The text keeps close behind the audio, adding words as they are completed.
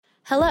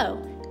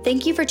Hello,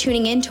 thank you for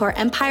tuning in to our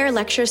Empire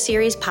Lecture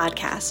Series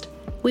podcast.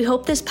 We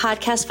hope this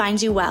podcast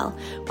finds you well,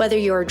 whether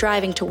you're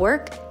driving to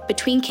work,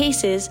 between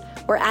cases,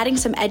 or adding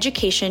some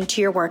education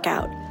to your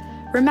workout.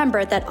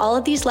 Remember that all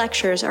of these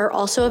lectures are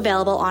also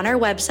available on our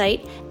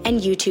website and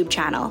YouTube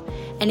channel.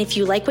 And if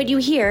you like what you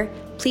hear,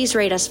 please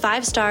rate us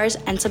 5 stars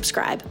and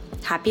subscribe.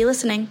 Happy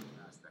listening.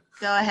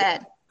 Go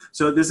ahead.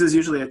 So this is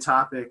usually a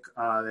topic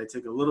that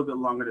take a little bit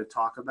longer to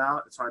talk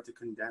about. It's hard to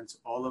condense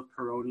all of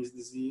Peyronie's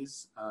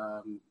disease,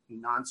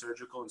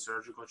 non-surgical and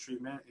surgical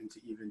treatment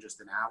into even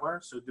just an hour.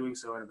 So doing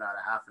so in about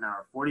a half an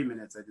hour, 40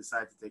 minutes, I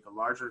decided to take a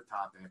larger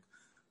topic,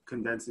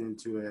 condense it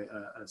into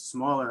a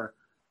smaller,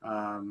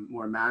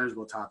 more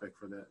manageable topic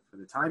for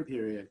the time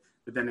period,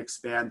 but then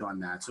expand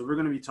on that. So we're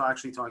going to be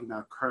actually talking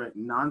about current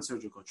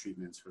non-surgical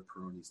treatments for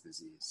Peyronie's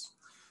disease.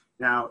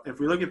 Now, if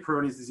we look at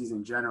Peyronie's disease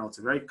in general, it's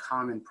a very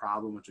common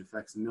problem which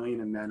affects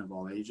millions of men of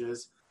all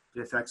ages.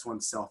 It affects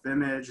one's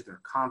self-image,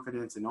 their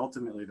confidence, and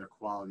ultimately their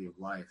quality of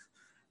life.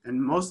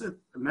 And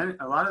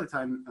a lot of the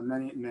time,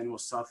 many men will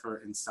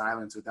suffer in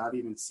silence without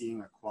even seeing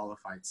a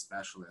qualified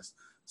specialist.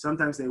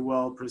 Sometimes they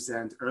will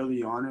present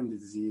early on in the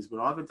disease, but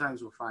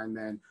oftentimes we'll find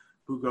men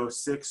who go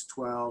 6,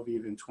 12,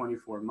 even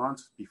 24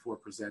 months before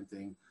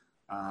presenting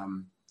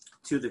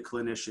to the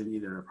clinician,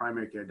 either a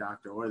primary care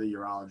doctor or the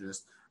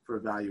urologist, for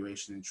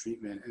evaluation and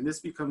treatment. And this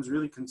becomes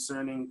really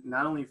concerning,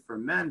 not only for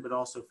men, but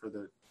also for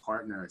the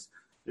partners.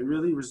 It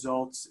really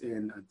results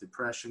in a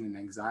depression and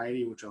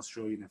anxiety, which I'll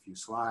show you in a few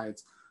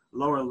slides,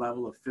 lower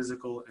level of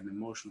physical and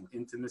emotional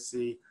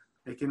intimacy.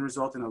 It can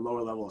result in a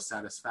lower level of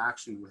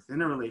satisfaction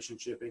within a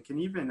relationship and can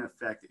even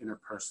affect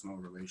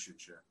interpersonal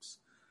relationships.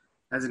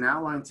 As an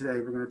outline today,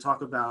 we're going to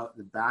talk about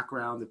the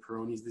background of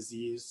Peyronie's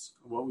disease,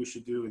 what we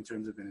should do in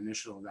terms of an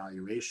initial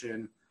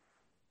evaluation,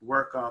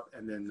 workup,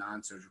 and then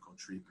non-surgical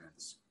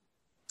treatments.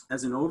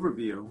 As an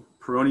overview,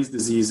 Peyronie's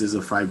disease is a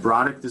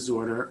fibrotic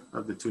disorder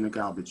of the tunica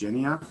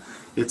albuginea.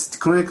 It's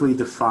clinically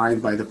defined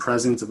by the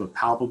presence of a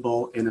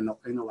palpable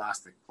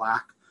inelastic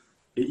plaque.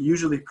 It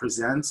usually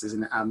presents as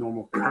an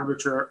abnormal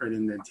curvature or an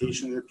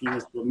indentation of the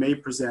penis, but may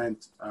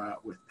present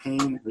with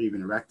pain or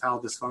even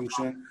erectile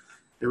dysfunction.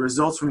 It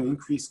results from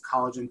increased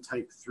collagen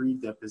type 3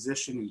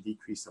 deposition and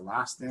decreased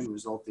elastin,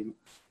 resulting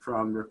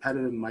from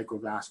repetitive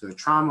microvascular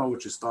trauma,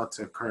 which is thought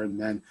to occur in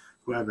men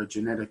who have a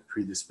genetic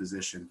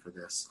predisposition for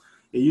this.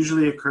 It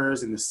usually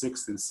occurs in the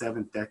 6th and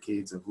 7th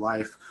decades of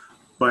life,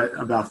 but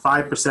about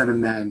 5% of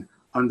men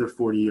under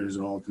 40 years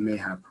old may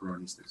have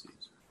Peyronie's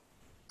disease.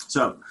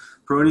 So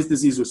Peyronie's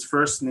disease was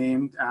first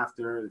named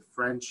after the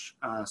French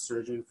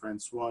surgeon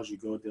François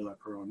Gigot de la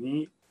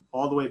Peyronie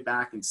all the way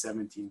back in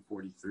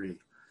 1743.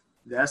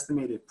 The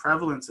estimated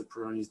prevalence of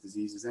Peyronie's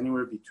disease is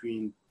anywhere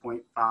between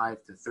 0.5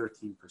 to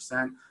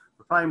 13%,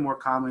 but probably more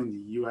common in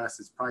the US,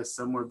 it's probably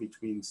somewhere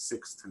between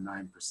 6 to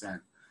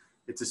 9%.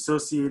 It's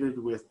associated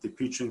with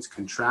Dupuytren's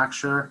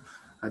contracture.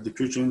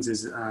 Dupuytren's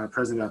is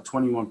present in about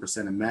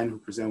 21% of men who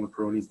present with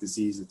Peyronie's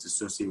disease. It's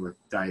associated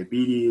with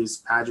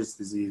diabetes, Paget's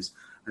disease,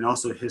 and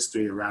also a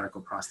history of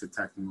radical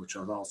prostatectomy, which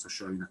I'll also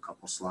show you in a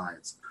couple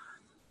slides.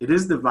 It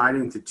is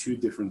divided into 2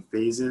 different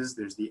phases.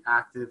 There's the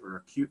active or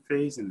acute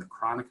phase and the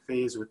chronic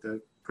phase with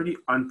a pretty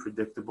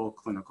unpredictable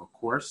clinical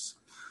course.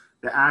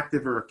 The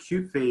active or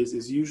acute phase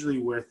is usually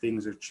where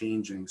things are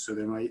changing. So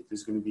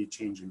there's going to be a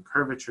change in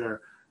curvature.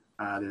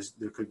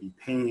 There could be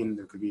pain.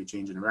 There could be a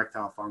change in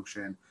erectile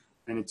function.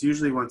 And it's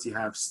usually once you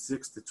have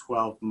 6 to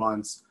 12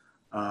 months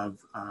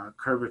of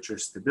curvature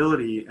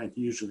stability and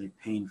usually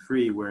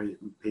pain-free where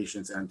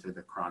patients enter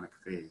the chronic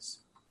phase.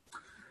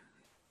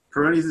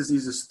 Peyronie's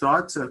disease is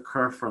thought to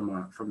occur from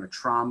a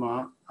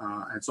trauma.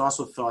 It's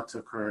also thought to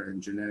occur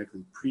in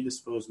genetically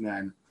predisposed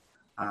men.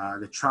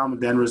 The trauma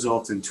then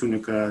results in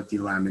tunica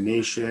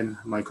delamination,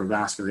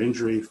 microvascular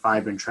injury,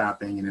 fibrin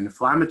trapping, and an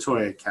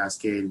inflammatory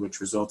cascade, which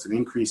results in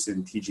increase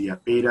in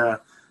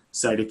TGF-beta,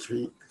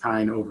 cytokine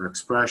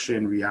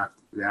overexpression,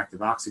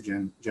 reactive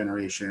oxygen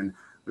generation,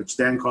 which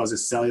then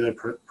causes cellular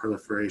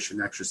proliferation,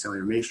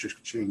 extracellular matrix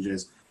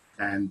changes,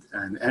 and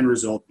an end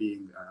result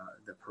being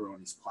the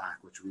Peyronie's plaque,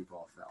 which we've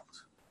all felt.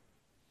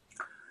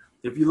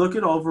 If you look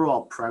at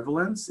overall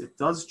prevalence, it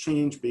does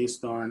change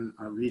based on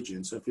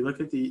region. So if you look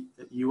at the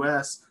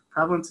US,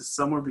 prevalence is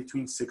somewhere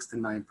between 6 to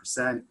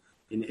 9%.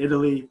 In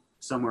Italy,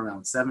 somewhere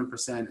around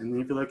 7%. And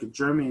then if you look at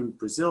Germany and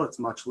Brazil, it's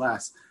much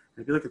less.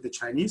 And if you look at the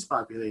Chinese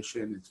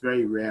population, it's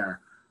very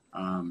rare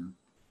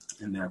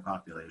in their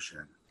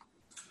population.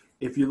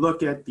 If you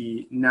look at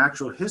the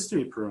natural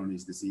history of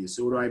Peyronie's disease,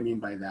 so what do I mean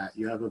by that?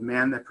 You have a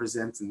man that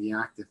presents in the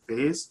active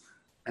phase,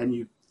 and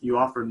you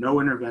offer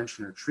no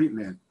intervention or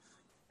treatment.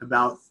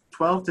 About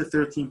 12 to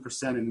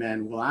 13% of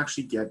men will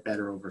actually get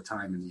better over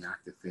time in the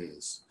active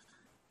phase.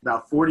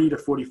 About 40 to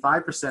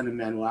 45% of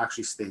men will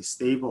actually stay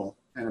stable,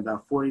 and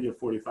about 40 to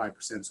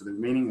 45%, so the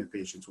remaining of the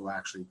patients will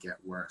actually get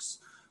worse.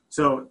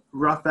 So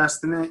rough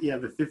estimate, you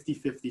have a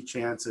 50-50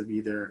 chance of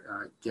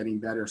either getting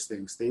better,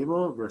 staying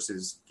stable,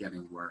 versus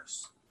getting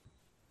worse.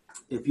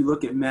 If you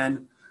look at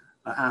men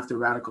after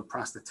radical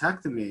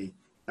prostatectomy,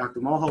 Dr.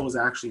 Mulhall was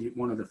actually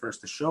one of the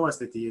first to show us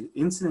that the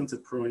incidence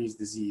of Peyronie's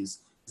disease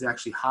is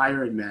actually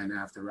higher in men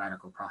after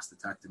radical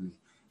prostatectomy.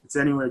 It's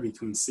anywhere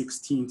between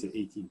 16 to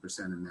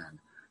 18% of men.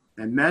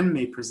 And men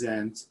may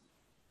present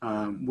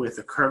with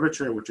a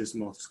curvature, which is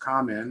most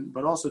common,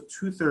 but also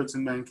 2/3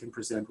 of men can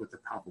present with a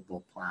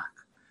palpable plaque.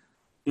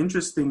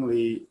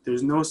 Interestingly,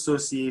 there's no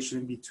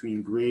association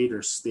between grade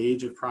or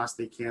stage of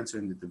prostate cancer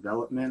and the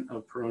development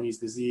of Peyronie's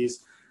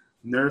disease.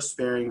 Nerve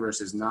sparing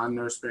versus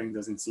non-nerve sparing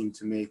doesn't seem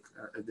to make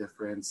a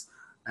difference.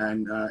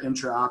 And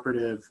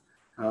intraoperative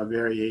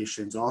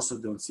variations also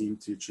don't seem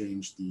to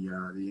change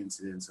the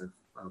incidence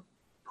of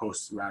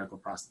post-radical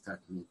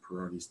prostatectomy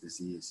Peyronie's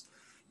disease.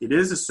 It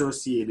is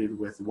associated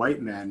with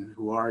white men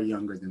who are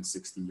younger than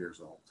 60 years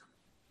old.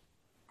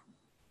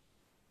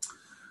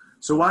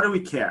 So why do we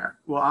care?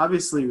 Well,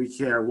 obviously we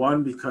care,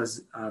 one,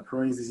 because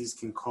Peyronie's disease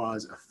can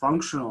cause a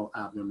functional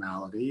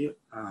abnormality,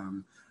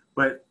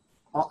 but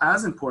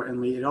as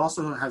importantly, it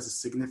also has a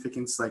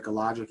significant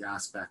psychologic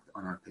aspect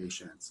on our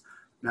patients.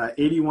 Now,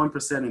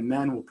 81% of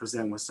men will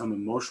present with some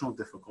emotional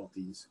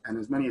difficulties, and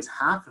as many as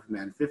half of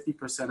men,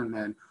 50% of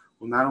men,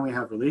 will not only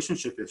have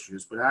relationship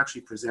issues, but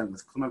actually present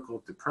with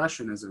clinical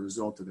depression as a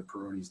result of the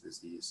Peyronie's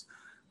disease.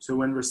 So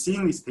when we're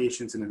seeing these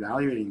patients and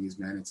evaluating these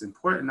men, it's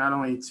important not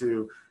only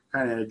to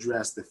kind of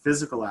address the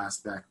physical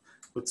aspect,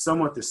 but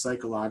somewhat the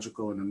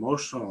psychological and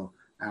emotional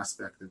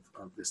aspect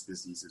of this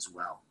disease as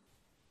well.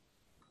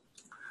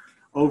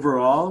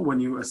 Overall, when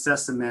you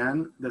assess a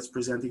man that's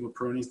presenting with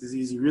Peyronie's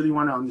disease, you really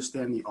want to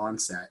understand the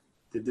onset.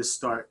 Did this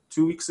start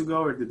 2 weeks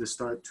ago or did this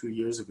start 2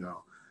 years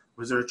ago?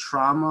 Was there a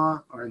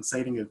trauma or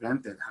inciting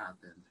event that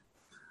happened?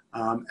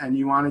 And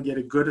you want to get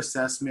a good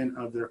assessment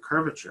of their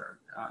curvature,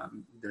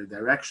 their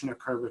direction of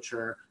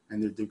curvature,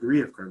 and their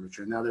degree of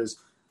curvature. Now, there's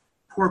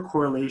poor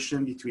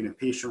correlation between a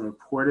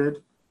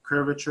patient-reported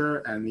curvature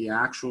and the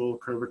actual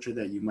curvature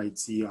that you might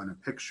see on a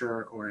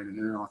picture or in an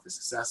in-office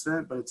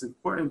assessment, but it's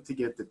important to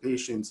get the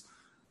patient's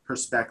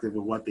perspective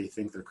of what they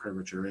think their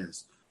curvature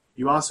is.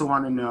 You also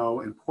want to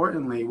know,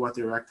 importantly, what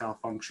their erectile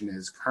function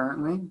is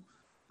currently,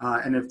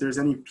 and if there's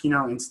any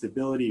penile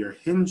instability or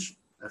hinge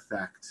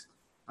effect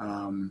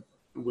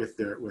with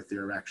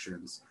their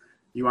erections.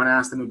 You want to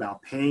ask them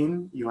about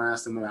pain. You want to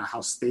ask them about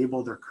how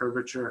stable their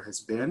curvature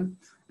has been.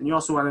 And you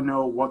also want to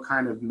know what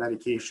kind of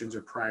medications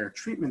or prior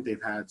treatment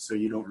they've had so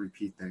you don't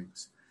repeat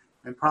things.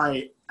 And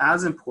probably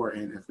as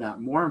important, if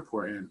not more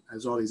important,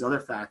 as all these other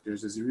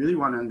factors, is you really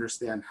want to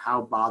understand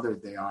how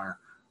bothered they are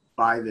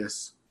by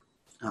this,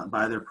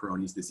 by their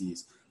Peyronie's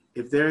disease.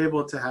 If they're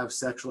able to have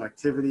sexual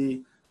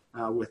activity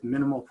with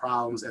minimal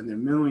problems and they're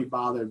minimally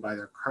bothered by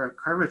their current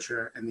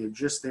curvature and they're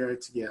just there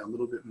to get a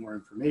little bit more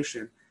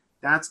information,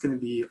 that's going to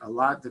be a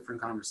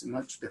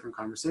much different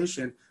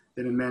conversation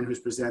than a man who's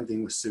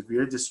presenting with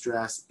severe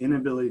distress,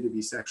 inability to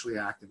be sexually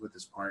active with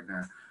his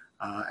partner,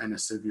 and a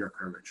severe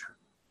curvature.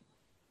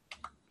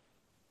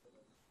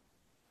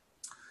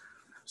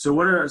 So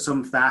what are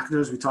some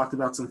factors? We talked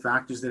about some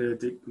factors that are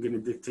going to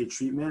dictate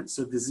treatment.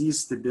 So disease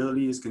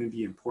stability is going to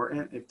be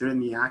important. If they're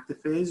in the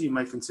active phase, you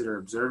might consider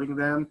observing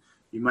them.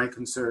 You might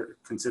consider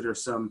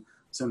some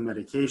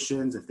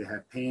medications if they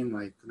have pain,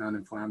 like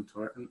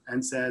non-inflammatory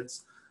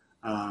NSAIDs,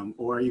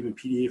 or even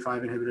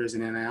PDE5 inhibitors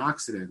and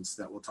antioxidants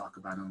that we'll talk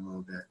about in a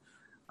little bit.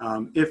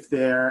 If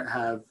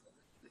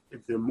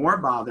they're more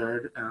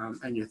bothered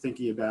and you're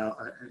thinking about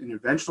an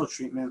interventional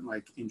treatment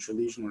like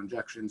intralesional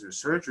injections or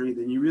surgery,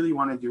 then you really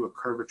want to do a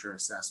curvature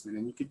assessment.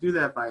 And you could do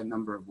that by a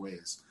number of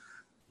ways.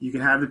 You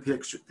can have the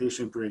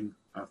patient bring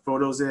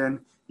photos in.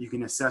 You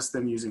can assess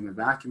them using a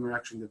vacuum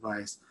erection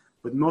device.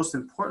 But most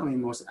importantly,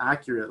 most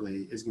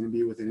accurately, is going to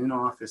be with an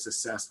in-office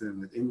assessment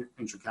with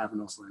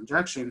intracavernous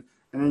injection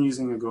and then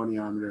using a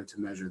goniometer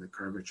to measure the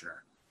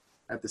curvature.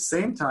 At the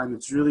same time,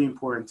 it's really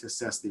important to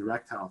assess the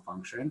erectile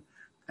function.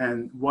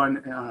 And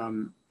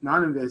one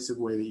non-invasive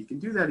way that you can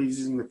do that is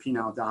using the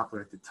penile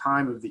Doppler at the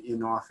time of the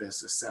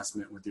in-office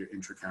assessment with your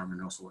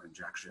intracavernosal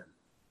injection.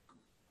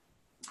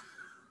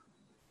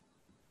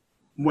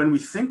 When we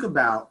think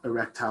about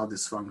erectile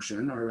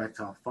dysfunction or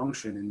erectile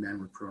function in men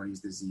with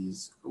Peyronie's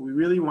disease, we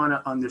really want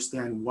to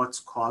understand what's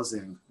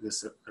causing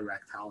this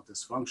erectile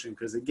dysfunction,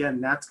 because again,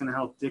 that's going to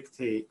help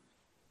dictate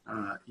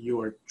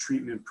your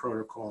treatment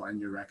protocol and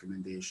your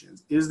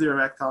recommendations. Is there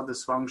erectile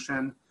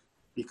dysfunction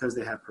because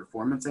they have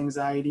performance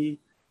anxiety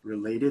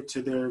related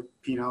to their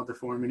penile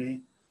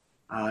deformity?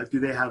 Do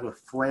they have a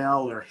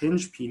flail or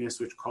hinge penis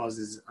which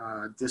causes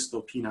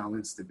distal penile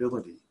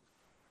instability?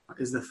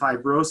 Is the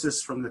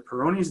fibrosis from the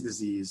Peyronie's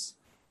disease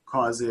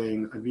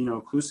causing a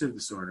veno-occlusive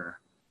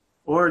disorder?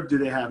 Or do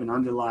they have an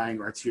underlying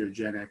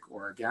arteriogenic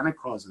or organic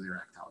cause of the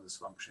erectile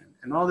dysfunction?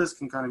 And all this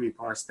can kind of be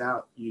parsed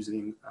out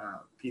using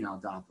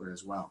penile Doppler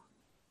as well.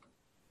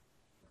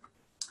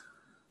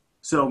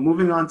 So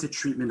moving on to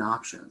treatment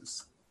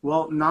options.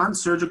 Well,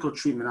 non-surgical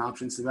treatment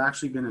options have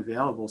actually been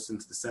available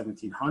since the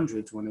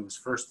 1700s when it was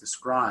first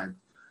described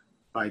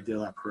by de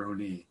la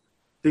Peyronie.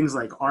 Things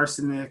like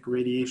arsenic,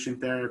 radiation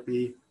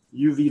therapy,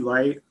 UV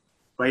light,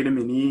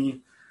 vitamin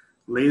E,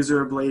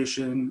 laser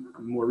ablation,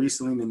 more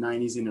recently in the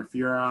 90s,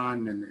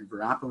 interferon and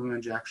verapamil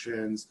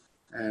injections,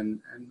 and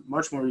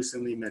much more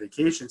recently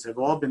medications have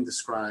all been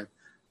described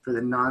for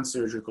the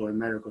non-surgical and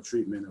medical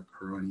treatment of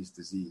Peyronie's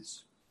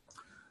disease.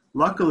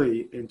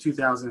 Luckily, in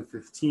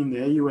 2015, the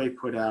AUA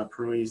put out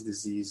Peyronie's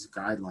disease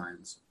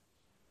guidelines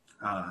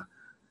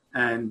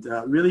and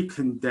really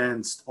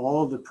condensed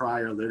all the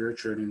prior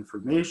literature and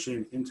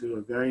information into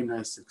a very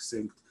nice,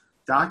 succinct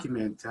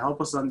document to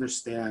help us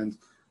understand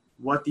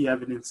what the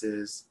evidence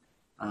is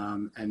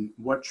and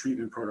what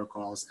treatment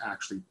protocols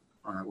actually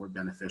were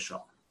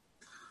beneficial.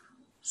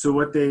 So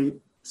what they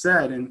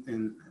said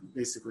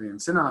basically in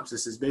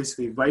synopsis is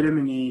basically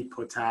vitamin E,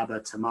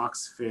 Potaba,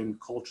 tamoxifen,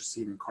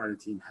 colchicine, and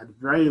carnitine had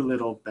very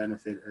little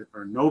benefit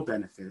or no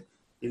benefit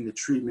in the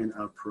treatment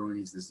of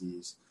Peyronie's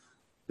disease.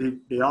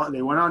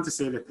 They went on to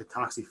say that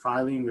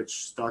pitoxyphylline,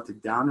 which thought to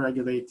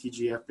downregulate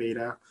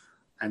TGF-beta,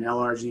 and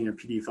L-arginine or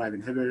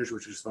PDE5 inhibitors,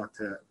 which is thought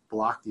to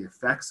block the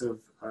effects of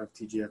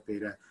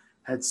TGF-beta,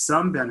 had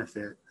some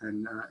benefit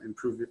and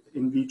improved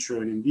in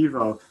vitro and in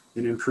vivo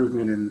in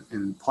improvement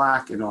in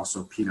plaque and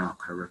also penile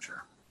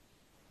curvature.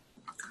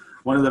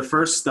 One of the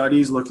first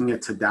studies looking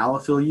at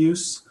tadalafil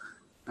use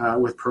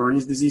with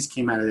Peyronie's disease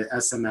came out of the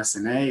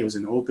SMSNA. It was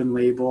an open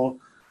label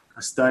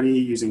study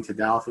using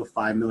tadalafil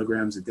 5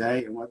 milligrams a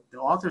day. And what the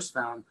authors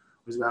found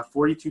was about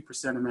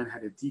 42% of men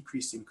had a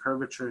decrease in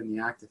curvature in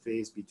the active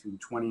phase between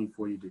 20 and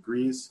 40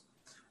 degrees,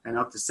 and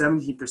up to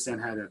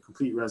 17% had a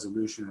complete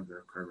resolution of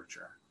their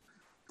curvature.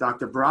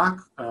 Dr.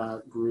 Brock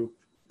group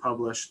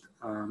published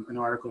an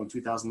article in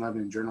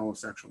 2011 in Journal of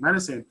Sexual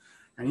Medicine,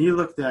 and he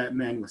looked at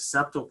men with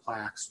septal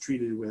plaques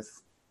treated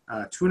with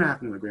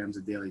 2.5 milligrams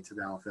of daily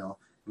tadalafil.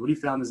 And what he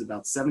found is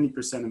about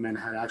 70% of men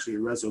had actually a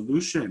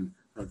resolution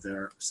of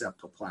their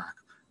septal plaque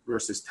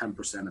versus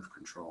 10% of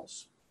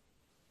controls.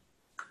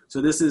 So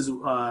this is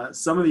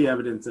some of the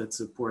evidence that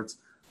supports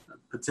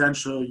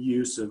potential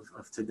use of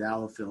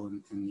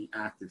tadalafil in the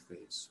active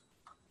phase.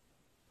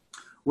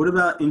 What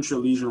about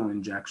intralesional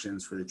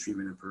injections for the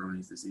treatment of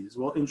Peyronie's disease?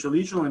 Well,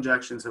 intralesional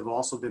injections have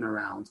also been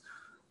around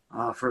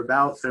for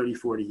about 30,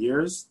 40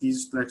 years.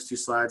 These next two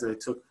slides I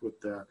took with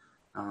the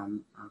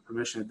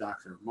permission of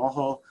Dr.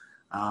 Mohel.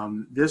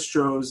 This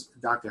shows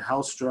Dr.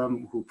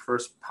 Hellstrom, who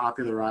first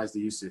popularized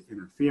the use of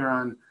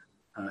interferon,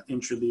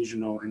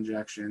 intralesional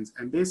injections.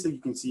 And basically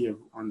you can see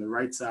on the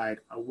right side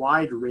a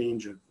wide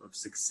range of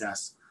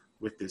success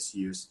with this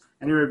use.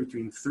 Anywhere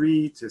between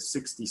 3 to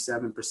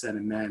 67%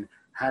 of men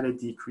had a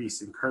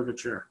decrease in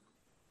curvature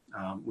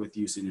with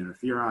use of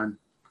interferon.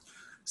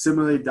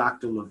 Similarly,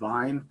 Dr.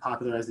 Levine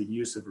popularized the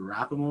use of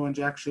verapamil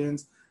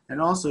injections, and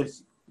also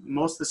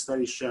most of the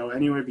studies show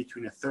anywhere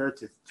between 1/3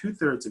 to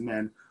 2/3 of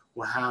men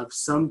will have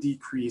some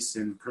decrease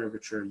in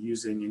curvature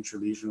using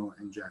intralesional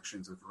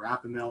injections of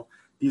verapamil.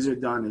 These are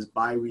done as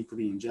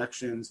biweekly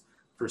injections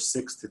for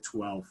 6 to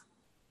 12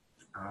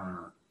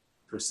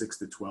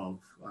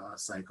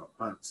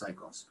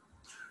 cycles.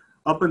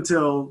 Up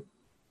until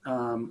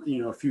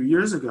a few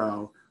years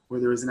ago, where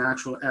there was an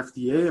actual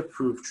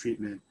FDA-approved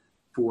treatment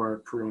for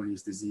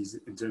Peyronie's disease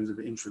in terms of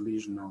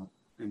intralesional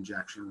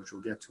injection, which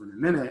we'll get to in a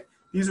minute,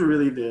 these were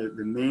really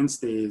the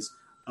mainstays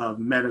of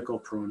medical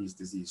Peyronie's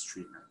disease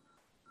treatment.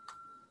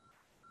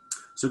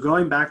 So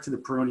going back to the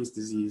Peyronie's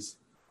disease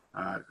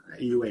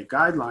AUA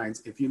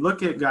guidelines, if you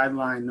look at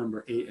guideline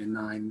number 8 and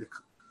 9,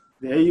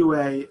 the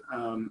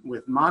AUA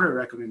with moderate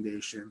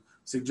recommendation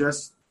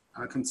suggests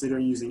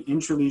considering using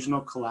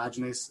intralesional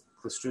collagenase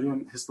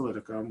Clostridium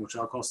histolyticum, which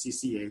I'll call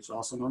CCH,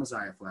 also known as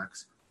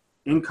Iaflex,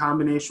 in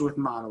combination with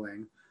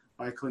modeling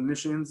by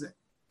clinicians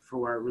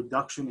for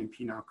reduction in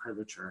penile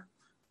curvature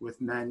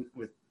with men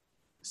with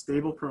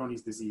stable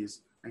Peyronie's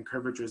disease and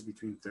curvatures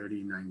between 30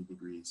 and 90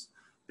 degrees.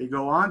 They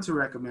go on to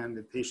recommend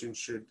that patients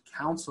should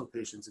counsel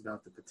patients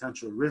about the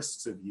potential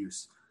risks of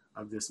use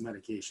of this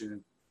medication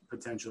and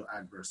potential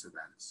adverse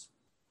events.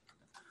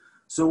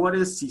 So what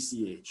is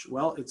CCH?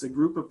 Well, it's a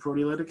group of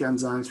proteolytic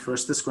enzymes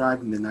first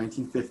described in the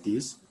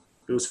 1950s.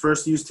 It was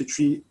first used to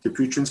treat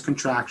Dupuytren's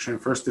contraction,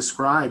 first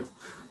described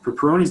for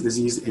Peyronie's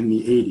disease in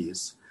the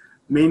 80s.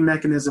 Main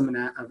mechanism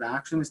of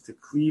action is to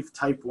cleave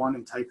type 1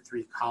 and type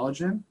 3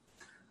 collagen,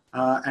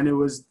 and it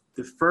was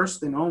the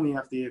first and only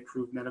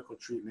FDA-approved medical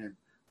treatment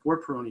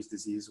for Peyronie's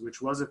disease,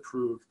 which was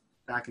approved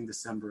back in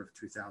December of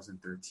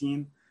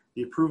 2013.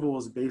 The approval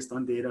was based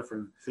on data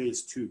from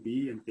phase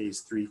 2B and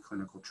phase 3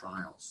 clinical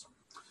trials.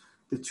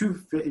 The two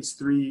phase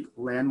 3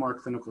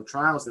 landmark clinical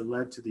trials that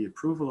led to the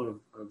approval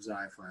of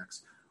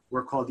Xiaflex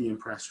were called the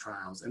IMPRESS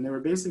trials. And they were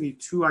basically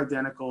two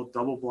identical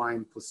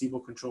double-blind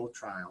placebo-controlled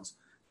trials.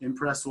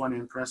 IMPRESS 1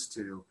 and IMPRESS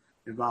 2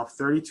 involved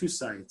 32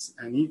 sites,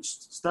 and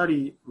each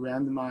study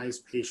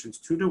randomized patients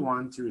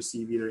 2-to-1 to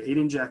receive either 8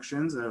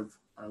 injections of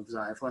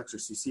Xiaflex or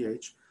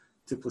CCH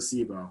to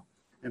placebo.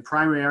 And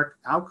primary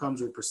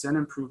outcomes were percent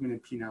improvement in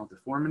penile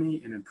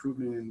deformity and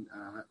improvement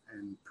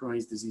in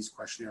Peyronie's disease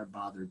questionnaire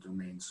bothered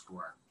domain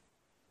score.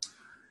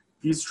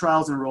 These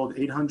trials enrolled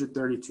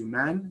 832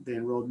 men. They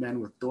enrolled men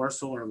with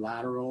dorsal or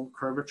lateral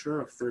curvature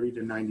of 30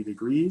 to 90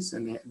 degrees,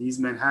 and these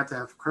men had to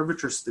have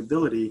curvature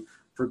stability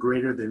for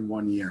greater than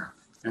 1 year.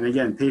 And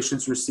again,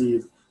 patients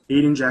received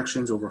 8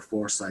 injections over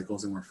 4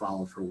 cycles and were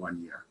followed for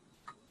 1 year.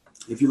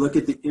 If you look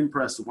at the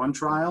IMPRESS 1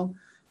 trial,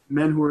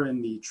 Men who were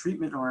in the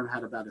treatment arm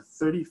had about a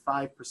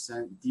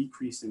 35%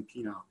 decrease in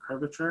penile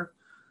curvature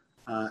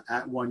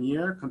at 1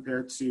 year,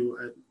 compared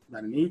to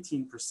about an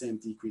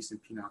 18% decrease in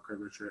penile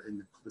curvature in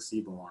the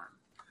placebo arm.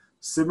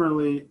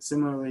 Similarly,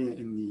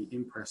 in the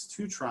IMPRESS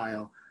 2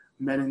 trial,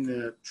 men in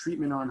the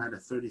treatment arm had a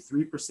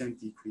 33%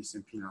 decrease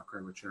in penile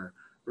curvature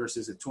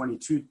versus a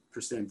 22%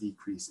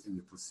 decrease in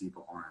the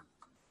placebo arm.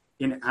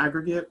 In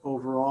aggregate,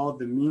 overall,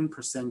 the mean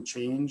percent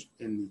change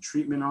in the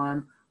treatment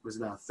arm was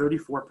about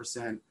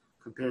 34%,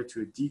 compared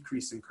to a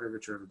decrease in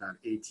curvature of about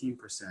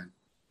 18%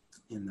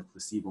 in the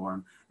placebo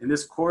arm. And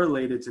this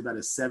correlated to about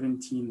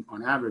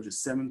on average, a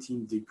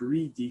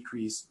 17-degree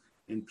decrease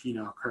in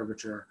penile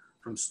curvature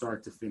from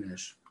start to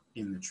finish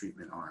in the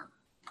treatment arm.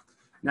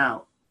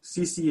 Now,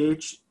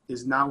 CCH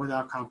is not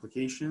without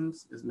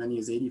complications. As many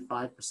as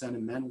 85%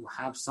 of men will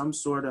have some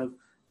sort of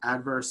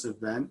adverse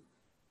event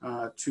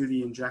to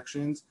the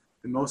injections.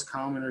 The most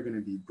common are going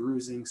to be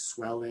bruising,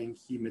 swelling,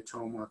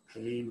 hematoma,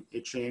 pain,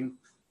 itching,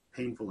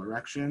 painful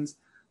erections.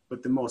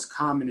 But the most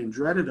common and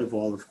dreaded of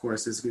all, of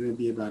course, is going to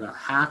be about a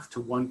 0.5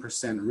 to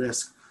 1%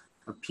 risk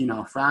of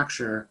penile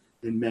fracture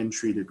in men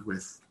treated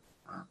with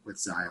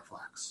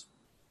Xiaflex.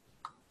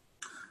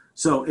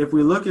 So if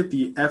we look at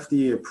the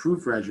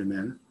FDA-approved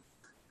regimen,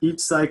 each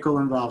cycle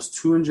involves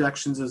 2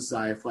 injections of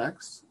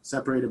Xiaflex,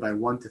 separated by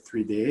 1 to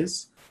 3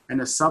 days,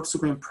 and a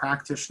subsequent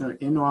practitioner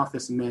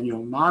in-office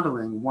manual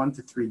modeling 1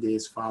 to 3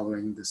 days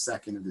following the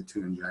second of the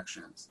 2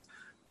 injections.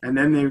 And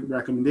then the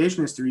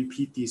recommendation is to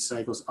repeat these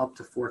cycles up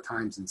to 4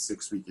 times in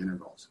 6-week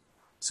intervals.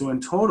 So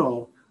in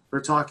total,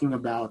 we're talking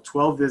about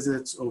 12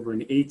 visits over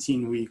an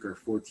 18-week or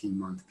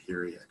 14-month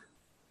period.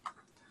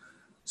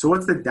 So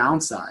what's the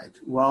downside?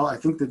 Well, I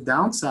think the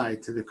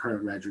downside to the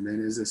current regimen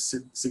is a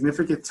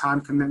significant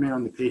time commitment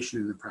on the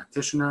patient and the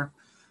practitioner.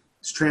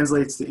 This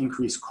translates to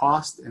increased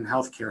cost in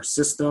healthcare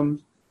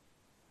system,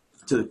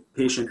 to the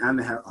patient and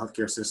the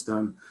healthcare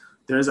system.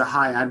 There's a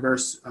high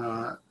adverse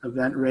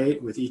event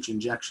rate with each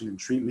injection and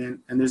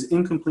treatment, and there's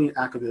incomplete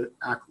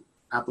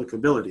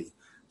applicability.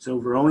 So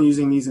we're only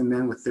using these in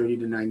men with 30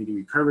 to 90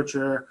 degree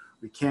curvature.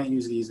 We can't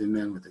use these in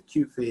men with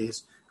acute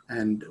phase.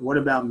 And what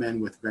about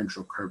men with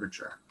ventral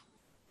curvature?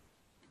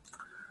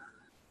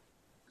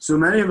 So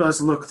many of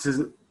us look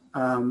to,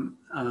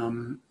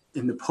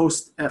 in the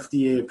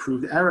post-FDA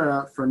approved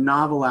era, for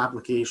novel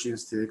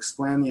applications to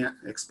expand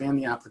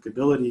the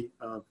applicability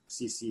of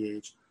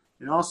CCH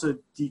and also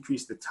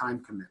decrease the time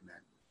commitment.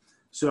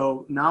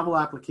 So novel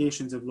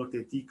applications have looked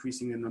at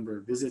decreasing the number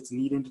of visits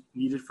needed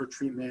for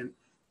treatment,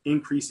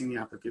 increasing the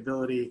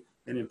applicability,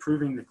 and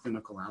improving the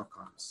clinical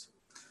outcomes.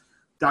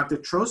 Dr.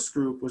 Trost's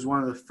group was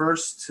one of the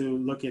first to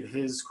look at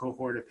his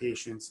cohort of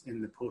patients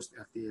in the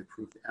post-FDA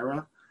approved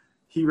era.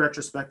 He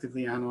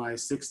retrospectively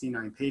analyzed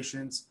 69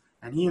 patients,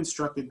 and he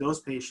instructed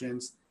those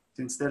patients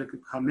to, instead of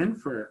come in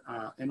for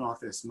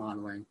in-office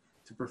modeling,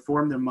 to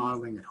perform their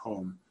modeling at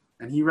home.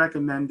 And he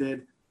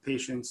recommended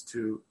patients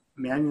to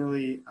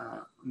manually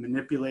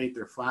manipulate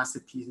their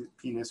flaccid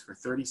penis for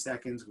 30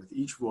 seconds with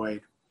each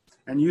void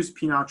and use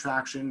penile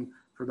traction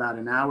for about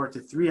an hour to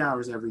 3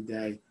 hours every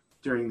day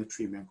during the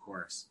treatment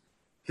course.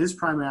 His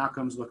primary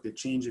outcomes looked at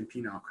change in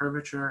penile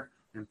curvature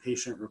and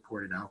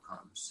patient-reported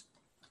outcomes.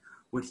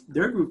 What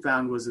their group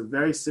found was a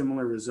very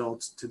similar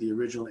results to the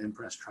original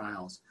IMPRESS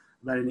trials,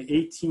 about an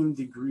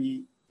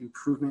 18-degree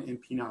improvement in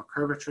penile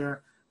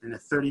curvature and a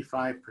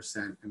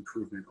 35%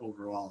 improvement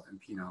overall in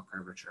penile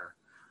curvature.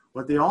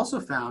 What they also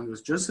found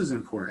was just as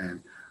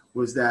important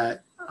was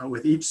that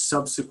with each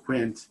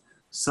subsequent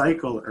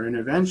cycle or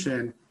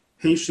intervention,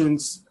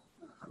 patients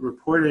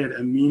reported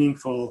a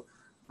meaningful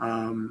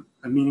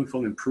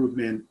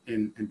improvement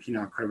in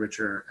penile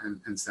curvature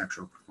and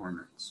sexual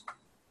performance.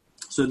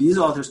 So these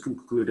authors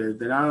concluded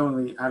that not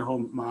only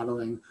at-home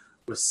modeling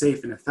was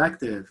safe and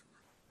effective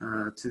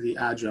to the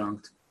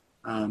adjunct,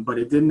 but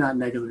it did not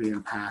negatively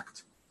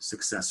impact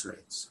success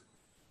rates.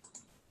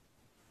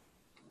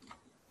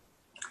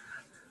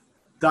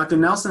 Dr.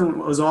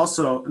 Bennett was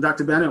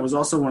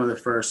also one of the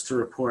first to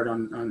report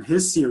on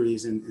his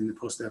series in the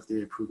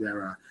post-FDA approved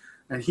era.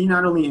 And he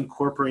not only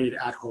incorporated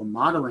at-home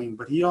modeling,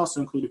 but he also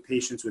included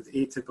patients with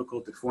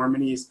atypical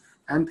deformities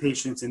and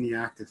patients in the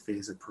active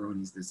phase of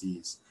Peyronie's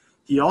disease.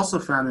 He also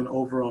found an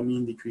overall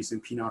mean decrease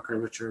in penile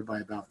curvature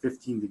by about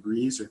 15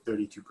 degrees or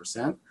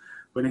 32%.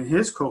 But in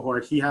his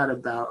cohort, he had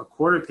about a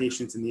quarter of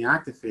patients in the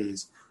active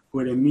phase who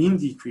had a mean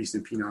decrease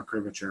in penile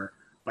curvature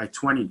by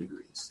 20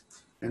 degrees.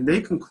 And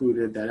they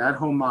concluded that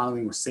at-home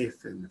modeling was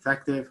safe and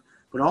effective,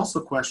 but also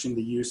questioned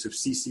the use of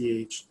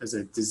CCH as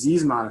a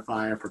disease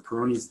modifier for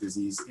Peyronie's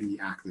disease in the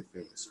active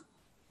phase.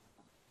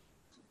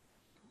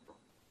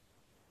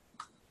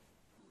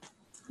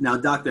 Now,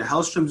 Dr.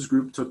 Hellstrom's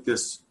group took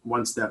this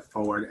one step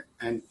forward,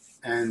 and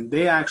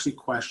they actually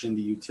questioned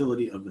the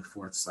utility of the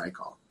 4th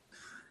cycle.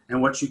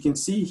 And what you can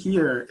see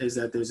here is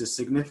that there's a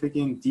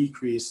significant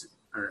decrease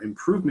or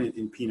improvement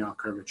in penile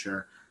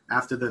curvature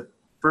after the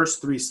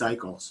first 3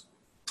 cycles.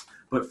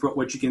 But for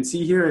what you can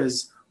see here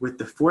is with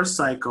the 4th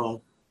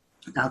cycle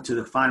out to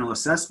the final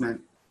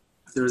assessment,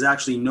 there was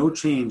actually no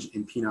change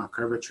in penile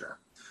curvature.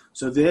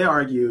 So they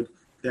argued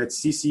that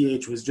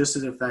CCH was just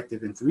as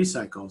effective in 3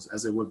 cycles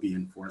as it would be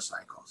in 4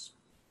 cycles.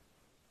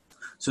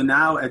 So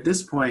now at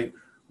this point,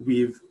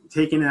 we've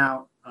taken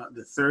out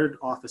the 3rd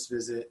office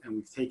visit, and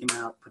we've taken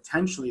out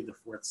potentially the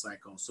 4th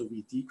cycle. So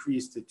we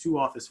decreased to 2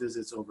 office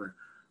visits over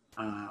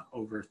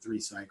 3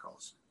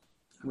 cycles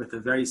with a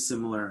very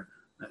similar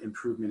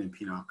improvement in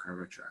penile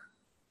curvature.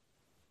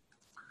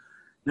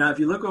 Now, if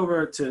you look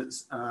over to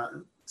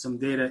some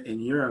data in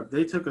Europe,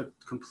 they took a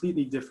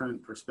completely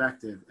different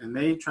perspective, and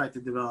they tried to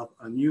develop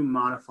a new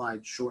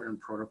modified shortened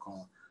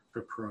protocol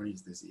for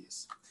Peyronie's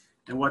disease.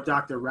 And what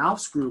Dr.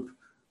 Ralph's group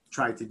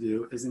tried to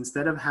do is,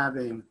 instead of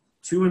having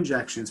 2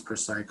 injections per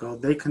cycle,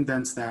 they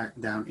condensed that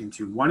down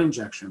into 1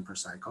 injection per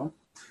cycle.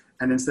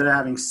 And instead of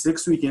having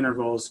 6-week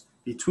intervals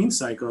between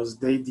cycles,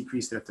 they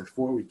decreased that to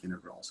 4-week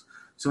intervals.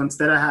 So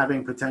instead of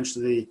having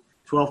potentially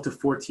 12 to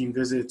 14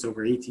 visits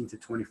over 18 to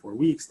 24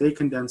 weeks, they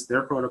condensed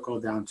their protocol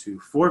down to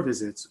 4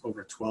 visits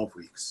over 12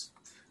 weeks.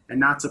 And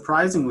not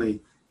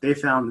surprisingly, they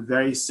found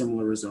very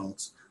similar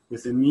results,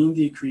 with a mean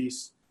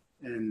decrease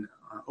in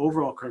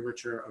overall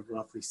curvature of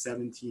roughly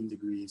 17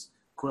 degrees,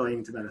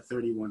 correlating to about a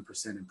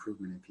 31%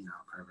 improvement in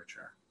penile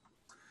curvature.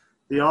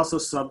 They also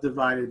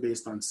subdivided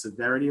based on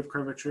severity of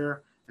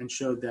curvature and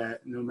showed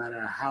that no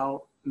matter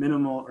how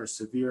minimal or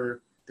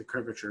severe the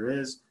curvature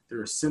is, there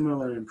are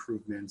similar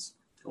improvements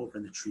over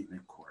the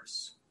treatment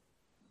course.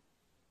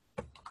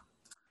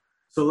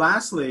 So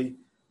lastly,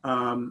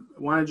 I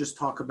want to just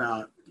talk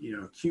about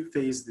acute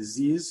phase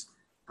disease.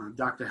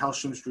 Dr.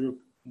 Hellstrom's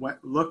group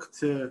looked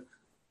to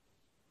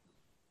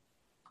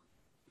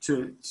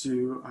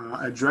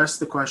address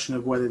the question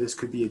of whether this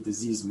could be a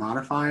disease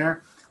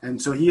modifier.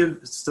 And so he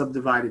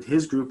subdivided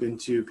his group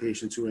into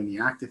patients who are in the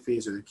active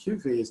phase or the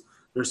acute phase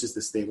versus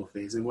the stable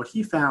phase. And what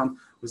he found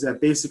was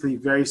that basically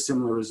very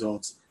similar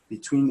results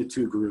between the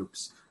 2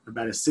 groups,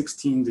 about a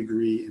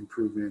 16-degree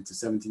improvement to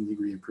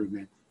 17-degree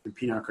improvement in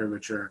penile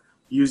curvature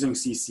using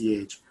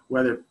CCH,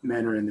 whether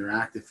men are in their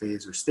active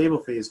phase or stable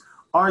phase,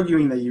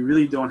 arguing that you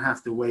really don't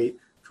have to wait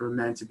for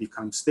men to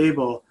become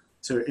stable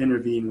to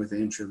intervene with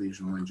an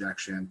intralesional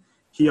injection.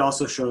 He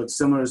also showed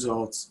similar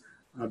results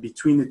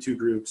between the 2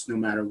 groups, no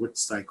matter which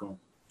cycle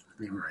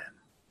they were in.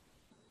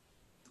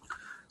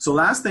 So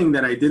last thing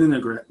that I didn't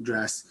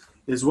address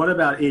is, what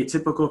about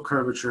atypical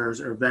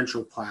curvatures or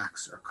ventral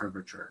plaques or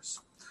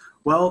curvatures?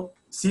 Well,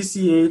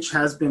 CCH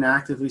has been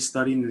actively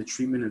studied in the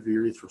treatment of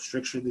urethral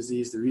stricture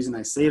disease. The reason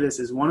I say this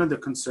is one of the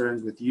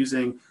concerns with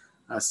using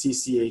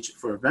CCH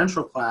for a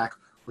ventral plaque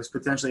was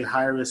potentially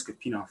higher risk of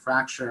penile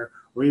fracture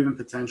or even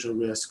potential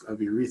risk of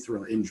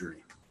urethral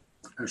injury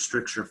or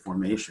stricture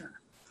formation.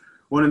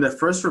 One of the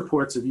first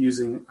reports of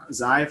using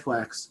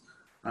XIAFLEX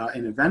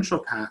in a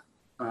ventral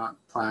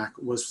plaque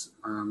was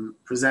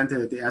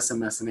presented at the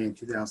SMSNA in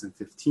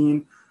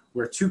 2015,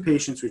 where 2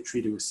 patients were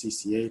treated with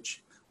CCH,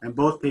 and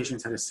both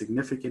patients had a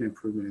significant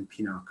improvement in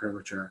penile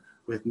curvature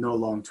with no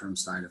long-term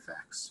side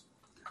effects.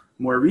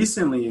 More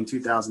recently, in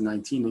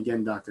 2019,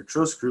 again, Dr.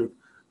 Trost's group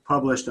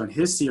published on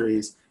his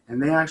series,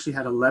 and they actually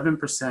had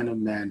 11% of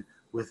men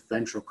with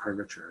ventral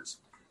curvatures.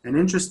 And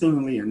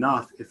interestingly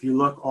enough, if you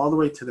look all the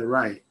way to the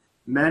right,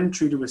 men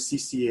treated with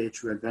CCH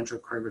who had ventral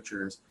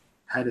curvatures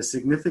had a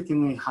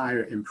significantly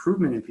higher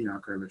improvement in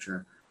penile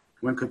curvature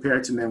when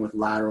compared to men with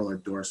lateral or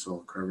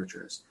dorsal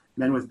curvatures.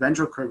 Men with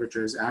ventral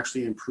curvatures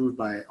actually improved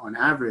by, on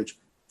average,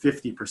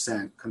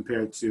 50%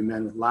 compared to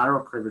men with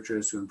lateral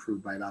curvatures who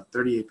improved by about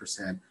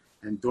 38%,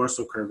 and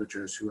dorsal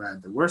curvatures who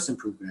had the worst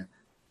improvement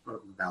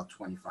of about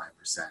 25%.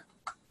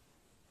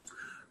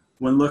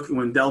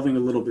 When delving a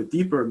little bit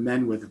deeper,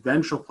 men with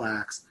ventral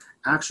plaques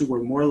actually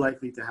were more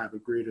likely to have a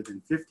greater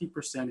than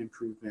 50%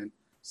 improvement,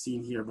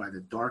 seen here by the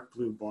dark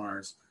blue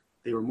bars.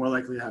 They were more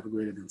likely to have a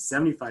greater than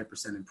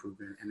 75%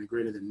 improvement and a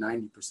greater than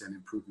 90%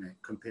 improvement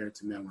compared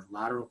to men with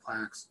lateral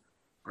plaques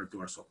or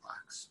dorsal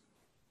plaques.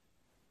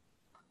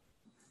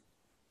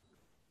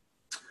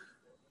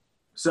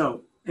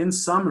 So, in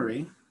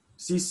summary,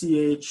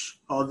 CCH,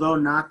 although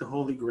not the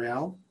holy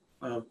grail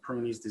of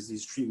Peyronie's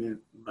disease treatment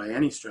by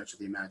any stretch of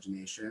the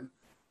imagination,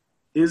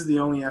 is the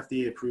only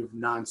FDA-approved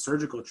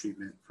non-surgical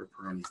treatment for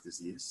Peyronie's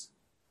disease.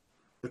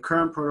 The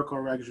current protocol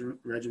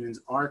regimens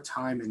are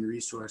time and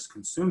resource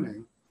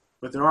consuming,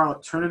 but there are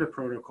alternative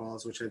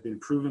protocols which have been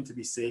proven to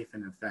be safe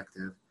and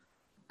effective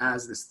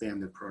as the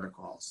standard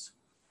protocols.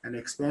 An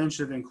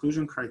expansion of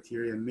inclusion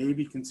criteria may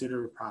be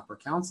considered proper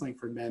counseling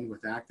for men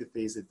with active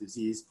phase of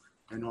disease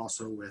and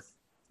also with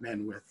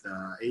men with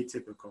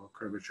atypical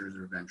curvatures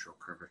or ventral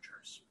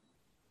curvatures.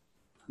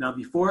 Now,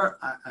 before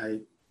I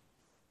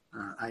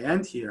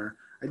end here,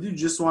 I do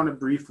just want to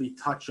briefly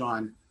touch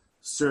on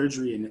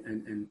surgery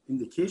and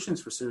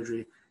indications for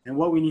surgery and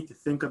what we need to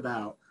think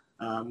about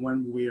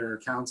when we are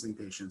counseling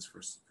patients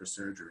for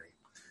surgery.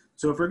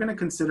 So if we're going to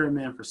consider a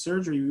man for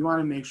surgery, we want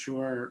to make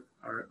sure,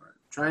 or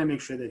try to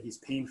make sure, that he's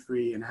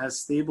pain-free and has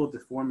stable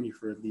deformity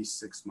for at least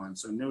 6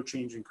 months, so no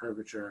change in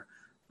curvature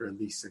for at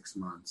least 6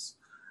 months.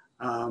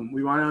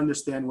 We want to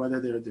understand whether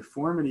their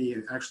deformity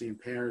actually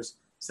impairs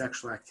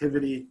sexual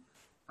activity.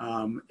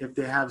 If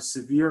they have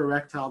severe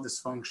erectile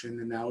dysfunction,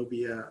 then that would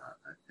be an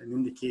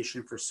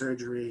indication for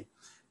surgery.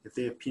 If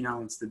they have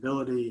penile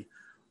instability,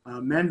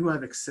 men who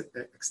have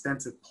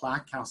extensive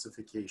plaque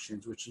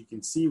calcifications, which you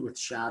can see with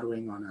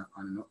shadowing on a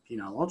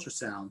penile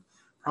ultrasound,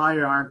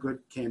 probably aren't good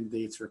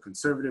candidates for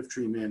conservative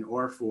treatment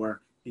or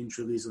for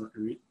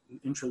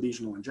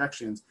intralesional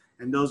injections,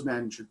 and those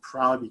men should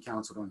probably be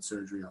counseled on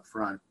surgery up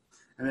front.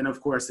 And then,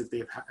 of course, if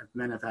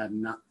men have had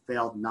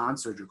failed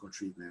non-surgical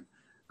treatment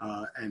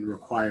and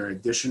require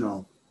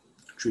additional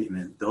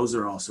treatment, those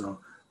are also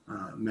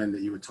men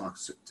that you would talk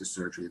to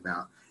surgery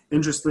about.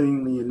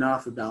 Interestingly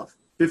enough, about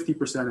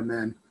 50% of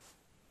men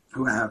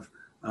who have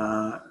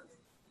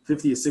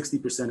 50 to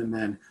 60% of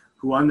men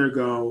who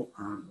undergo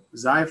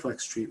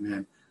Xiaflex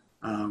treatment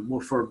will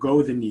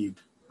forego the need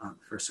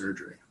for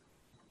surgery.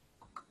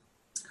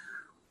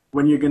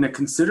 When you're going to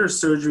consider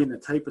surgery and the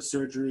type of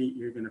surgery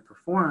you're going to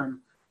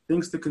perform,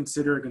 things to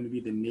consider are going to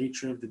be the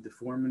nature of the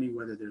deformity,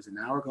 whether there's an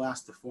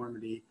hourglass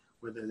deformity,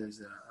 whether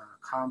there's a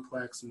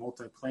complex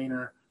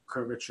multiplanar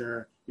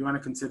curvature. You want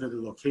to consider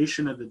the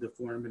location of the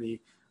deformity,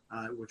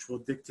 which will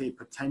dictate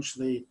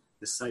potentially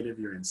the site of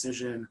your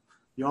incision.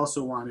 You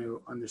also want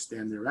to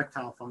understand the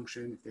erectile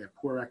function. If they have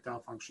poor erectile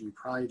function, you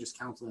probably just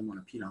counsel them on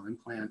a penile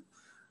implant.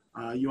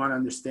 You want to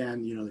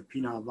understand, the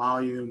penile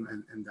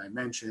volume and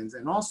dimensions.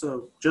 And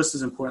also, just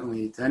as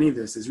importantly to any of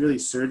this, is really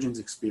surgeon's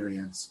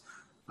experience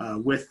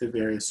with the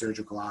various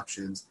surgical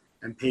options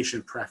and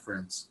patient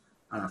preference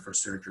for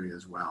surgery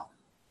as well.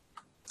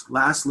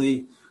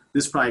 Lastly,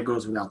 this probably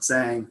goes without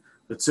saying,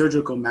 but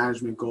surgical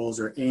management goals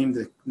are aimed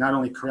at not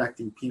only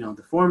correcting penile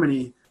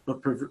deformity,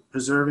 but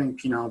preserving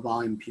penile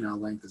volume, penile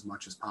length as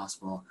much as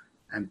possible,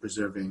 and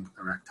preserving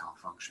erectile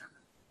function.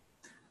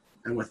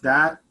 And with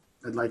that,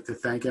 I'd like to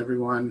thank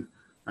everyone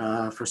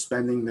for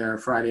spending their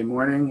Friday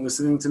morning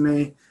listening to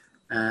me,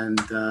 and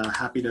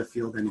happy to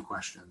field any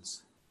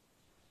questions.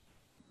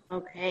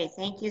 Okay,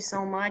 thank you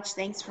so much.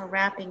 Thanks for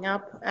wrapping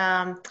up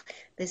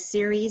this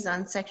series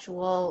on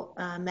sexual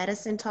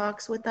medicine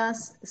talks with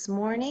us this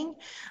morning.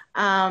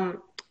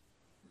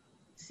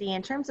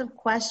 In terms of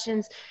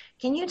questions,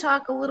 can you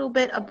talk a little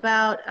bit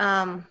about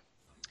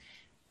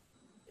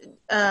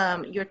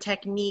your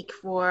technique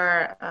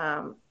for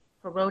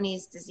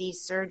Peyronie's disease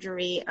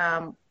surgery,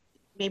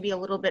 maybe a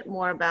little bit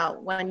more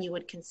about when you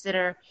would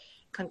consider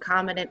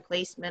concomitant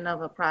placement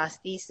of a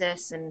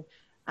prosthesis and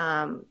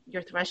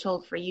your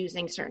threshold for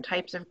using certain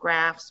types of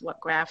grafts, what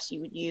grafts you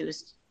would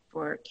use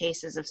for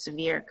cases of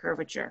severe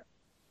curvature?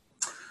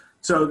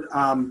 So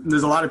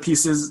there's a lot of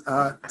pieces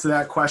to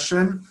that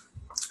question.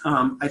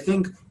 I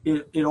think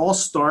it really all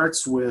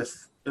starts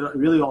with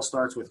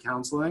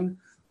counseling.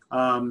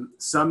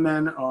 Some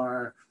men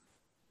are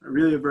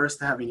really averse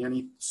to having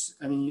any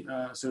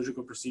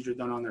surgical procedure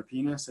done on their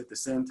penis. At the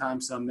same time,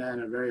 some men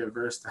are very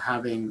averse to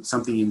having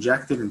something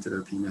injected into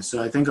their penis.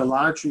 So I think a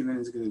lot of treatment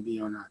is going to be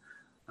on a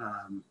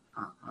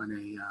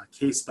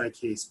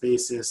case-by-case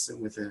basis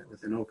and with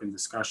an open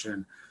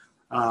discussion.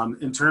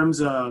 In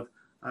terms of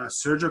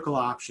surgical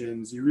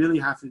options, you really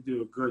have to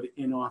do a good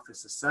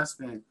in-office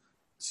assessment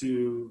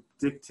to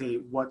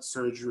dictate what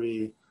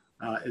surgery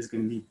is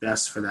going to be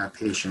best for that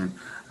patient.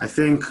 I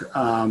think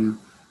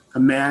a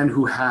man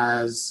who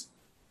has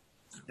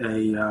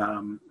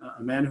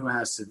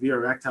severe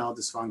erectile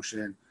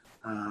dysfunction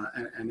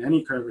and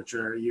any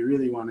curvature, you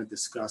really want to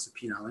discuss a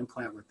penile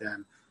implant with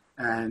them.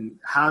 And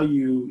how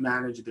you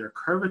manage their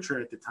curvature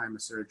at the time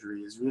of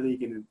surgery is really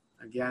going to,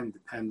 again,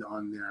 depend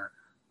on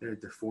their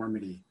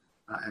deformity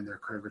and their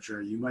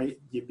curvature. You might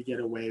get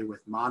away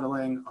with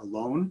modeling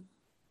alone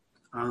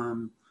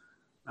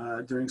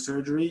during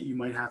surgery. You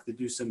might have to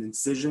do some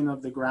incision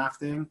of the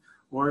grafting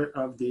or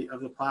of the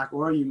plaque,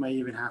 or you may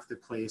even have to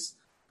place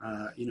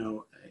a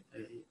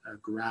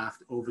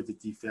graft over the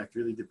defect,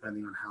 really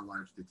depending on how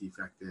large the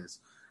defect is.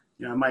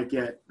 I might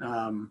get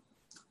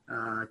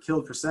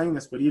killed for saying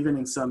this, but even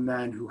in some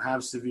men who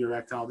have severe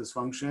erectile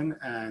dysfunction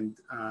and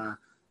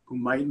who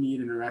might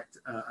need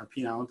a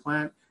penile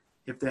implant,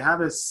 if they have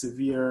a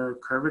severe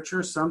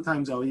curvature,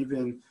 sometimes I'll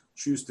even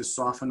choose to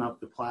soften up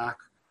the plaque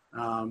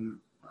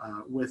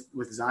with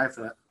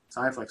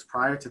Xiaflex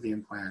prior to the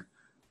implant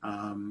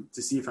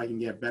to see if I can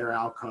get better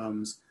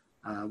outcomes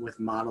with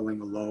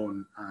modeling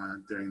alone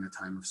during the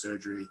time of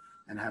surgery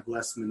and have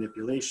less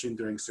manipulation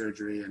during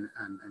surgery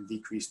and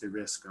decrease the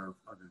risk of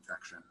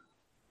infection.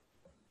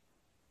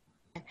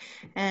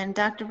 And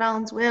Dr.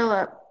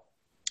 Valenzuela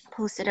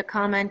posted a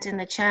comment in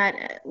the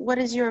chat. What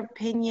is your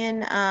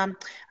opinion of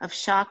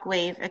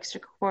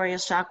extracorporeal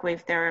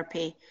shockwave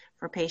therapy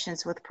for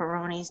patients with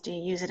Peyronie's? Do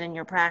you use it in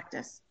your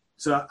practice?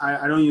 So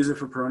I don't use it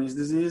for Peyronie's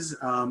disease.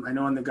 I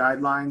know in the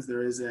guidelines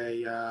there is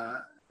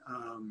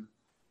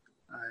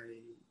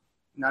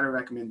not a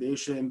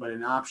recommendation, but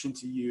an option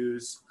to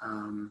use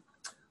a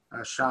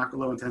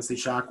low intensity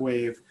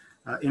shockwave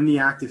in the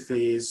active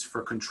phase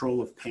for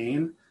control of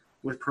pain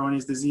with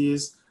Peyronie's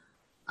disease.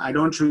 I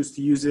don't choose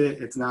to use it.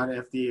 It's not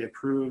FDA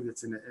approved.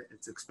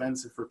 It's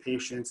expensive for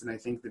patients, and I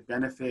think the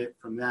benefit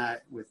from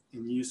that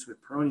in use with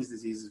Peyronie's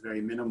disease is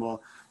very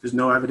minimal. There's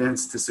no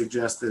evidence to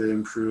suggest that it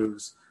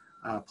improves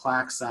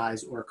plaque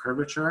size or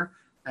curvature,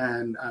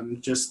 and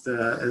just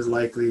as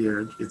likely,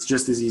 or it's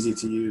just as easy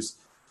to use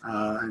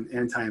an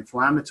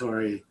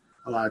anti-inflammatory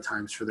a lot of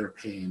times for their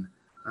pain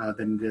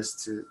than it is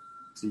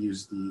to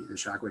use the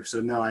shockwave.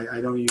 So no,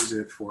 I don't use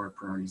it for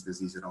Peyronie's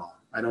disease at all.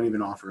 I don't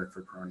even offer it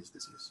for Peyronie's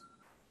disease.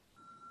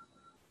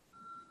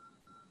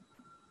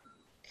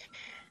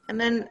 And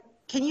then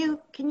can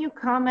you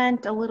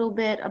comment a little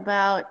bit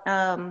about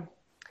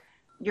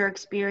your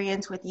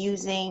experience with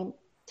using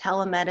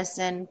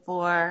telemedicine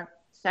for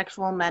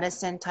sexual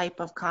medicine type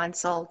of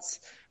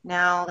consults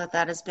now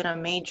that has been a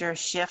major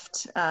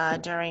shift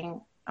during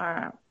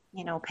our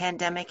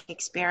pandemic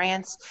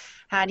experience?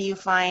 How do you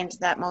find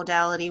that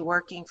modality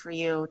working for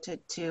you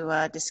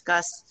to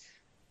discuss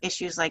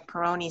issues like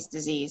Peyronie's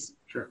disease?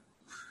 Sure.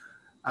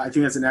 I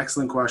think that's an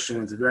excellent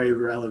question. It's very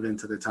relevant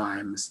to the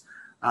times.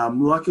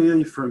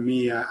 Luckily for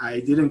me, I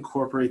did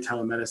incorporate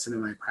telemedicine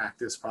in my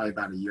practice probably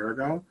about a year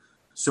ago.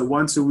 So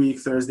once a week,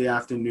 Thursday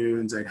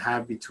afternoons, I'd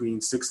have between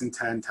 6 and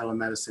 10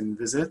 telemedicine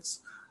visits.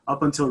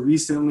 Up until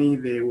recently,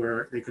 they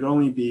could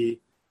only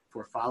be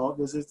for follow-up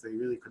visits. They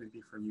really couldn't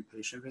be for new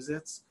patient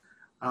visits.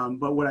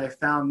 But what I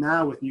found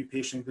now with new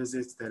patient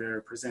visits that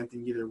are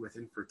presenting either with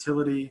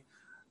infertility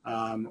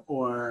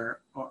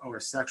or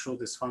sexual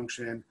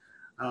dysfunction,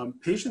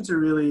 patients are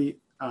really,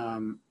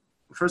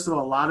 first of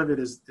all, a lot of it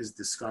is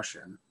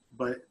discussion.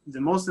 But the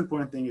most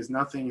important thing is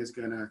nothing is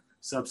going to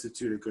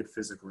substitute a good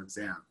physical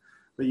exam.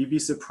 But you'd be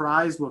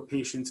surprised what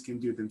patients can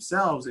do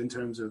themselves in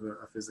terms of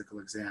a physical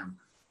exam.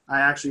 I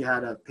actually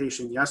had a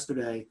patient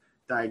yesterday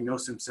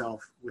diagnose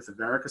himself with a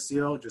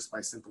varicocele just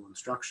by simple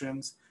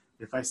instructions.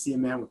 If I see a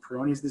man with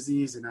Peyronie's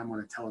disease and I'm on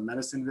a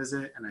telemedicine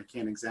visit and I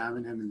can't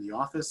examine him in the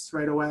office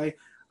right away,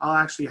 I'll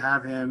actually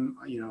have him,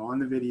 on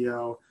the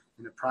video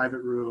in a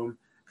private room,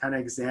 kind of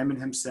examine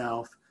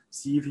himself,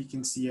 see if he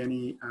can see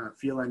any,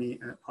 feel any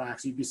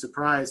plaques. You'd be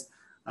surprised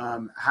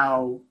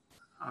how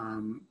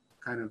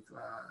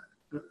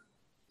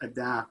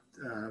adapt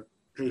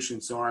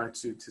patients are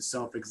to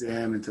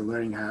self-exam and to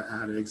learning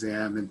how to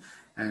exam,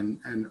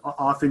 and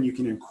often you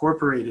can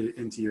incorporate it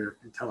into your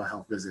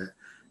telehealth visit.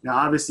 Now,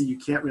 obviously, you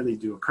can't really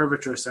do a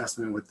curvature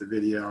assessment with the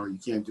video. You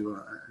can't do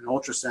an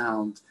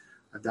ultrasound,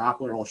 a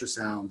Doppler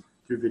ultrasound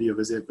through video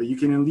visit, but you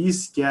can at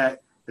least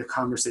get the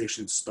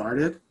conversation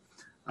started.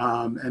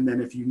 And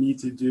then if you need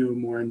to do a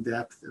more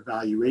in-depth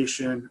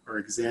evaluation or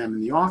exam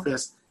in the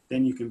office,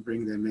 then you can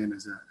bring them in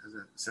as a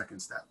second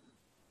step.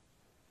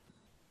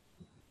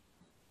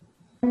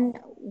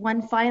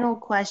 One final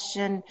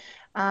question.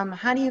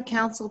 How do you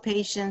counsel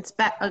patients,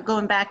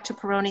 going back to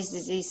Peyronie's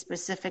disease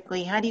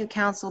specifically, how do you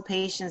counsel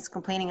patients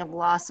complaining of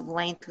loss of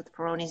length with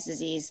Peyronie's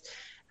disease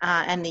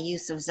and the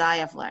use of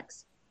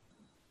Xiaflex?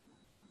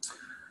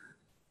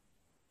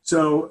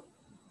 So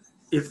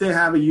if they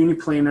have a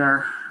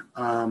uniplanar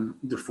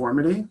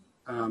deformity,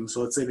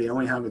 so let's say they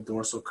only have a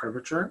dorsal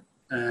curvature,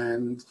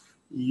 and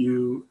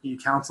you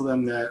counsel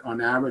them that on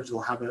average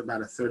they'll have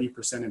about a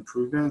 30%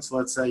 improvement. So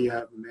let's say you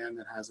have a man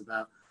that has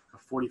about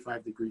a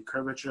 45-degree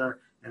curvature,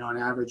 and on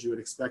average you would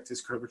expect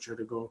his curvature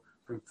to go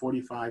from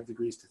 45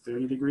 degrees to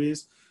 30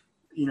 degrees.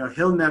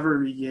 He'll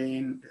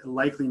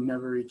likely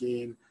never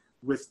regain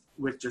with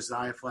just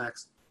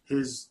Xiaflex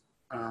his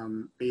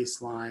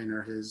baseline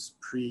or his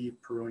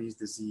pre-Peyronie's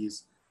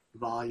disease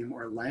volume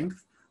or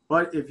length.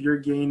 But if you're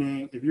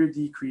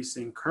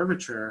decreasing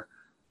curvature,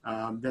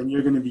 then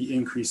you're going to be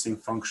increasing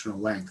functional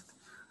length.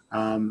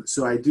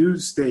 So I do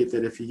state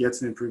that if he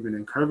gets an improvement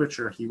in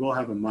curvature, he will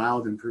have a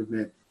mild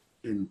improvement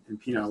in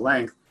penile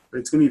length, but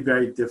it's going to be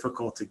very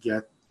difficult to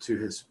get to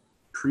his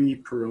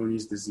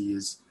pre-Peyronie's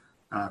disease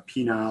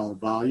penile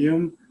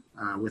volume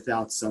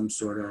without some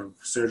sort of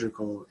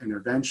surgical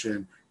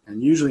intervention.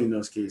 And usually in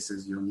those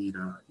cases, you'll need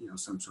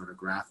some sort of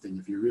grafting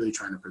if you're really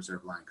trying to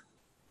preserve length.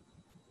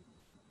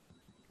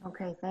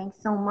 Okay, thanks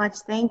so much.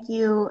 Thank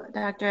you,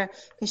 Dr.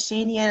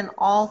 Kashanian, and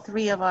all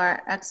three of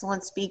our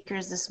excellent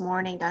speakers this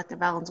morning, Dr.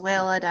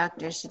 Valenzuela,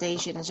 Dr.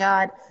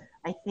 Shadeh-Najad.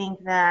 I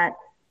think that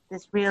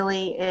this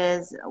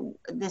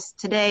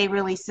today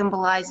really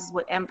symbolizes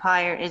what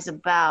Empire is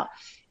about.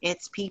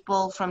 It's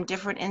people from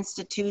different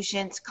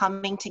institutions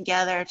coming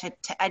together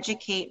to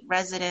educate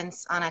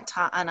residents on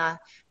a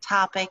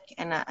topic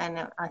and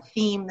a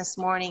theme this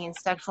morning in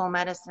sexual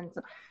medicine.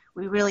 So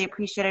we really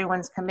appreciate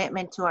everyone's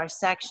commitment to our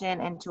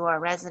section and to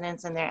our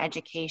residents and their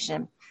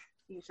education.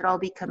 You should all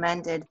be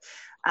commended.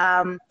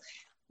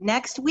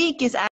 Next week is